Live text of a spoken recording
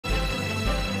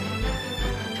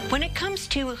When it comes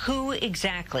to who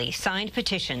exactly signed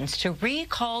petitions to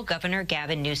recall Governor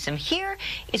Gavin Newsom, here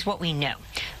is what we know.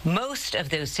 Most of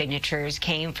those signatures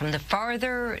came from the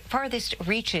farthest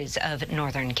reaches of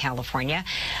Northern California.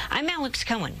 I'm Alex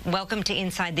Cohen. Welcome to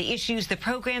Inside the Issues, the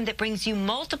program that brings you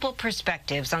multiple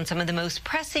perspectives on some of the most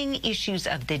pressing issues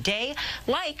of the day,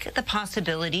 like the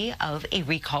possibility of a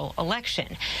recall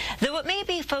election. Though it may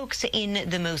be folks in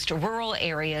the most rural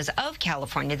areas of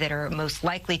California that are most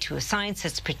likely to assign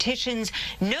such petitions,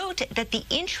 note that the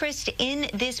interest in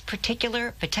this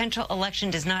particular potential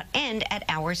election does not end at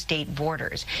our state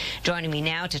borders. Joining me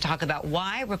now to talk about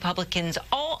why Republicans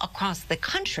all across the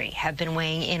country have been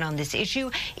weighing in on this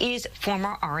issue is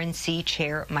former RNC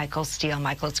Chair Michael Steele.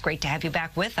 Michael, it's great to have you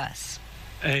back with us.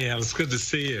 Hey, it's good to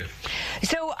see you.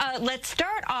 So let's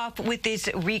start off with this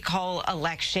recall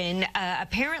election.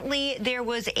 Apparently, there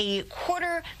was a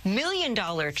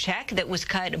 $250,000 check that was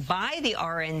cut by the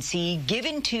RNC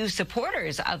given to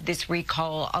supporters of this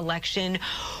recall election.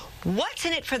 What's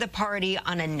in it for the party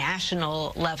on a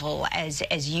national level as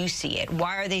you see it?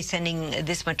 Why are they sending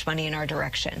this much money in our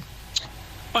direction?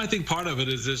 Well, I think part of it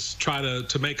is just try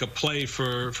to make a play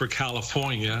for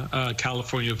California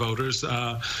voters.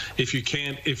 If you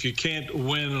can't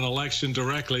win an election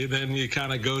directly, then you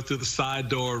kind of go through the side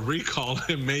door recall,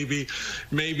 and maybe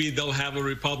they'll have a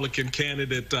Republican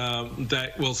candidate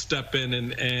that will step in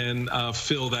and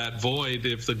fill that void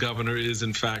if the governor is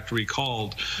in fact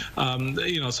recalled.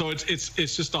 So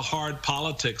it's just a hard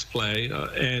politics play,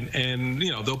 and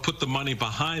they'll put the money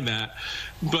behind that.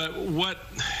 But what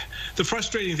the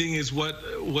frustrating thing is, what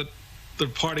the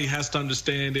party has to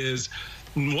understand is,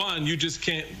 one, you just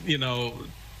can't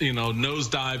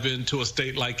nosedive into a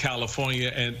state like California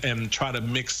and try to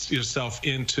mix yourself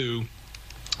into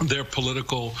their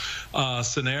political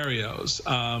scenarios.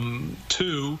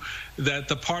 Two, that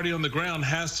the party on the ground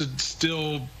has to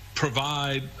still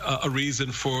provide a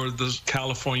reason for the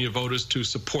California voters to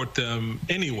support them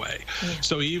anyway. Yeah.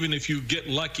 So even if you get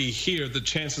lucky here, the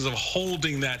chances of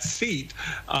holding that seat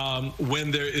when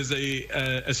there is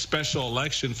a special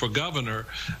election for governor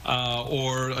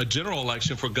or a general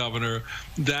election for governor,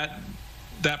 that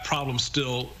problem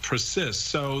still persists.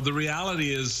 So the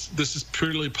reality is this is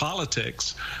purely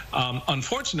politics,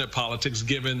 unfortunate politics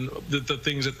given the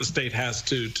things that the state has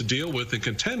to deal with and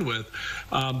contend with,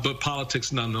 but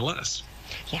politics nonetheless.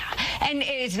 Yeah, and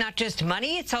it's not just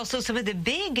money, it's also some of the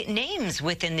big names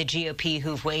within the GOP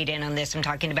who've weighed in on this. I'm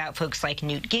talking about folks like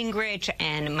Newt Gingrich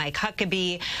and Mike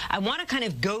Huckabee. I want to kind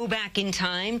of go back in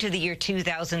time to the year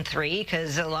 2003,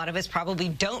 because a lot of us probably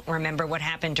don't remember what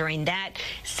happened during that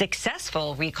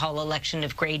successful recall election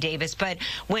of Gray Davis. But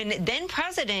when then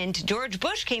President George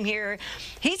Bush came here,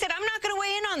 he said, I'm not going to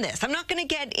weigh in on this. I'm not going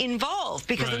to get involved,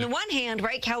 because on the one hand,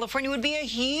 California would be a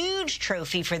huge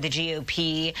trophy for the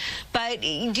GOP, but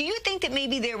do you think that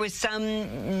maybe there was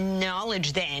some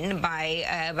knowledge then by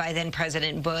then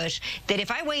President Bush that if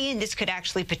I weigh in, this could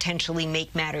actually potentially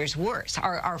make matters worse?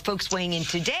 Are folks weighing in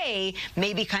today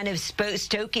maybe kind of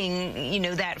stoking,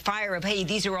 that fire of, hey,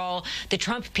 these are all the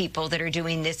Trump people that are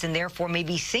doing this, and therefore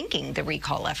maybe sinking the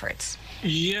recall efforts?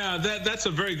 Yeah, that's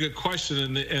a very good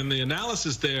question, and the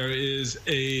analysis there is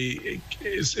a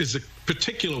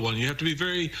particular one. You have to be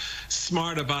very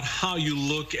smart about how you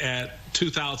look at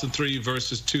 2003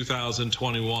 versus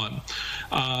 2021.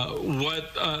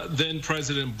 What then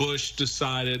President Bush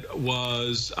decided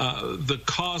was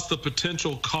the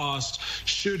potential cost,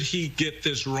 should he get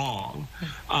this wrong,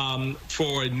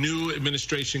 for a new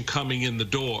administration coming in the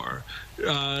door,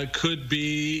 could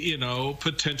be,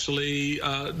 potentially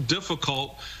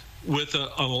difficult with an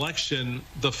election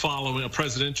a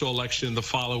presidential election the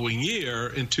following year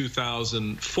in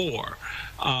 2004.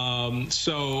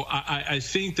 So I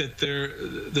think that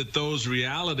those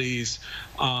realities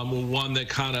were one that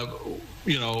kind of,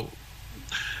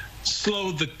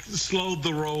 slowed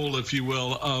the roll, if you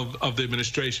will, of the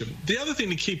administration. The other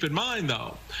thing to keep in mind,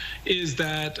 though, is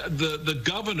that the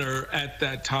governor at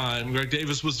that time, Greg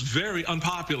Davis, was very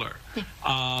unpopular.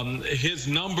 His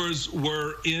numbers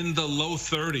were in the low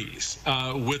 30s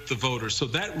with the voters. So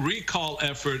that recall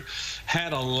effort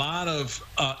had a lot of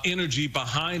energy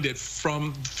behind it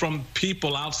from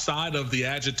people outside of the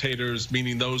agitators,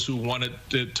 meaning those who wanted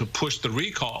to push the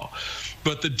recall.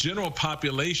 But the general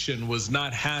population was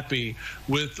not happy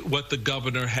with what the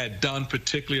governor had done,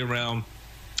 particularly around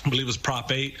I believe it was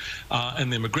Prop 8,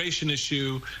 and the immigration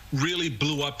issue really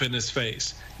blew up in his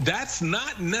face. That's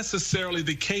not necessarily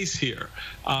the case here.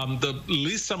 At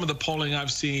least some of the polling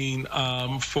I've seen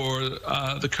for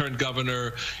the current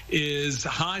governor is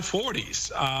high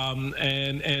 40s,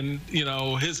 and you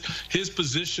know, his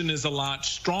position is a lot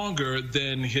stronger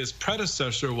than his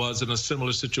predecessor was in a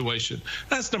similar situation.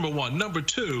 That's number one. Number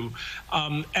two,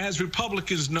 as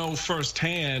Republicans know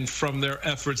firsthand from their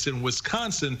efforts in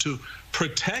Wisconsin to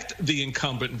protect the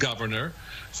incumbent governor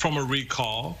from a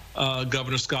recall,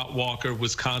 Governor Scott Walker,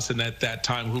 Wisconsin at that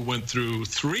time, who went through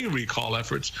 3 recall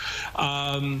efforts.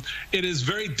 It is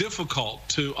very difficult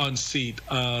to unseat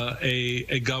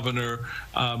a governor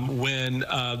when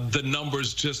the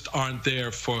numbers just aren't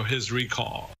there for his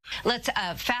recall. Let's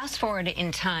fast forward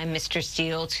in time, Mr.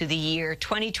 Steele, to the year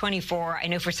 2024. I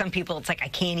know for some people it's like I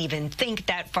can't even think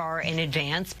that far in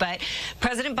advance, but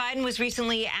President Biden was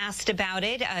recently asked about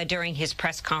it during his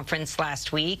press conference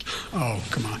last week. Oh,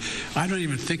 come on. I don't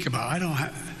even think about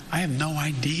it. I have no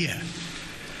idea.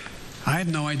 I have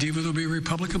no idea whether there'll be a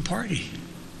Republican Party.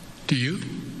 Do you?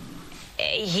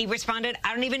 He responded,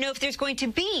 I don't even know if there's going to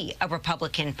be a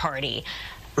Republican Party.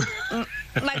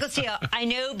 Michael Steele, I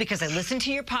know because I listened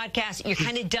to your podcast, you're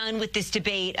kind of done with this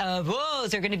debate of, oh,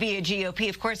 is there going to be a GOP?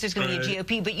 Of course there's going to be a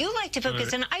GOP, but you like to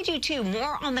focus, and I do too,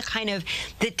 more on the kind of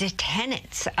the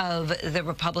tenets of the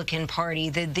Republican Party,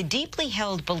 the deeply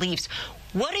held beliefs.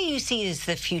 What do you see as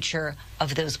the future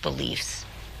of those beliefs?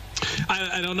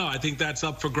 I don't know. I think that's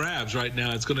up for grabs right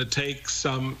now. It's going to take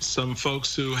some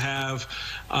folks who have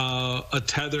a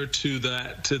tether to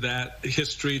that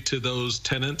history, to those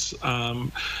tenets.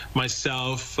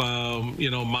 Myself, you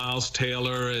know, Miles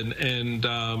Taylor, and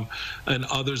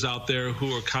others out there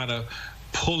who are kind of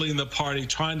pulling the party,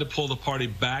 trying to pull the party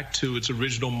back to its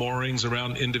original moorings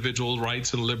around individual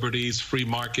rights and liberties, free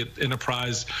market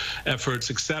enterprise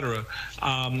efforts, et cetera,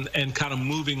 and kind of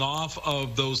moving off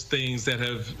of those things that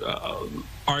have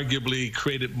arguably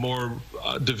created more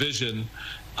division,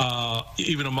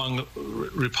 even among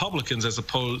Republicans, as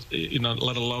opposed, you know,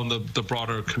 let alone the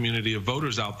broader community of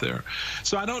voters out there.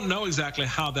 So I don't know exactly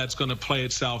how that's going to play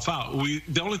itself out.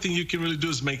 The only thing you can really do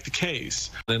is make the case.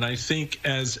 And I think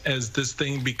as this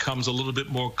thing becomes a little bit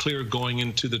more clear going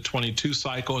into the 22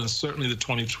 cycle and certainly the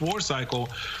 24 cycle,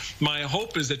 my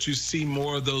hope is that you see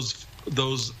more of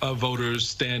those voters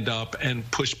stand up and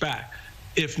push back.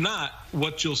 If not,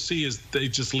 what you'll see is they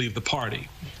just leave the party.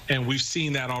 And we've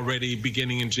seen that already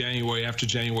beginning in January, after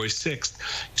January 6th.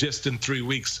 Just in 3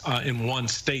 weeks, in one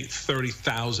state,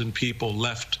 30,000 people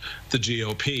left the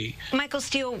GOP. Michael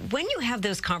Steele, when you have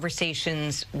those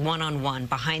conversations one-on-one,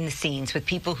 behind the scenes, with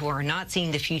people who are not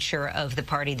seeing the future of the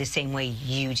party the same way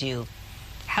you do,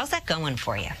 how's that going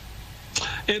for you?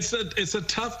 It's a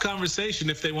tough conversation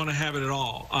if they want to have it at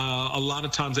all. A lot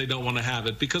of times they don't want to have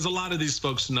it because a lot of these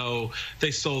folks know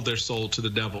they sold their soul to the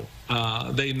devil.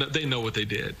 They know what they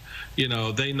did. You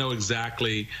know, they know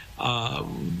exactly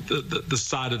the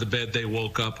side of the bed they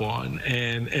woke up on,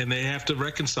 and they have to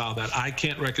reconcile that. I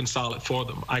can't reconcile it for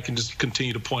them. I can just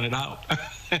continue to point it out,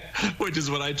 which is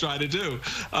what I try to do.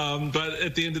 But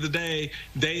at the end of the day,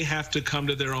 they have to come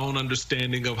to their own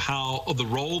understanding of how the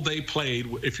role they played.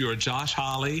 If you're a Josh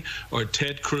Hawley or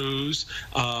Ted Cruz,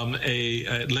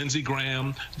 a Lindsey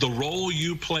Graham, the role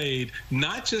you played,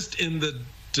 not just in the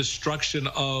destruction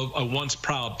of a once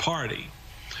proud party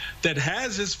that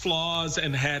has its flaws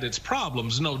and had its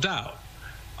problems, no doubt,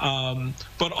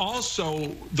 but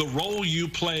also the role you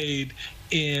played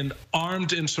in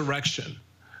armed insurrection,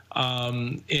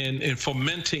 in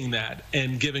fomenting that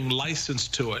and giving license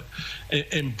to it,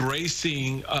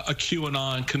 embracing a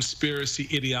QAnon conspiracy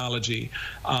ideology,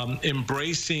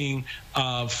 embracing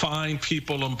fine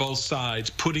people on both sides,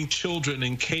 putting children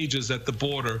in cages at the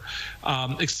border,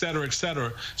 et cetera, et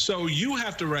cetera. So you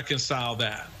have to reconcile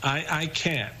that. I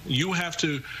can't. You have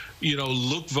to, you know,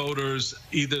 look voters,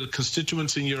 either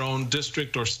constituents in your own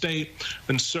district or state,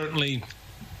 and certainly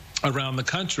around the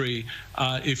country,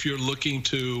 if you're looking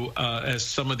to, as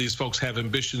some of these folks have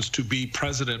ambitions to be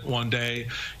president one day,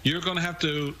 you're going to have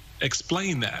to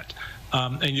explain that.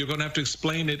 And you're going to have to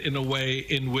explain it in a way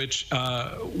in which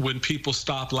when people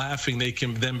stop laughing, they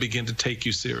can then begin to take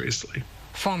you seriously.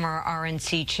 Former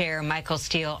RNC Chair Michael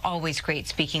Steele, always great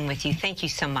speaking with you. Thank you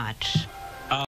so much.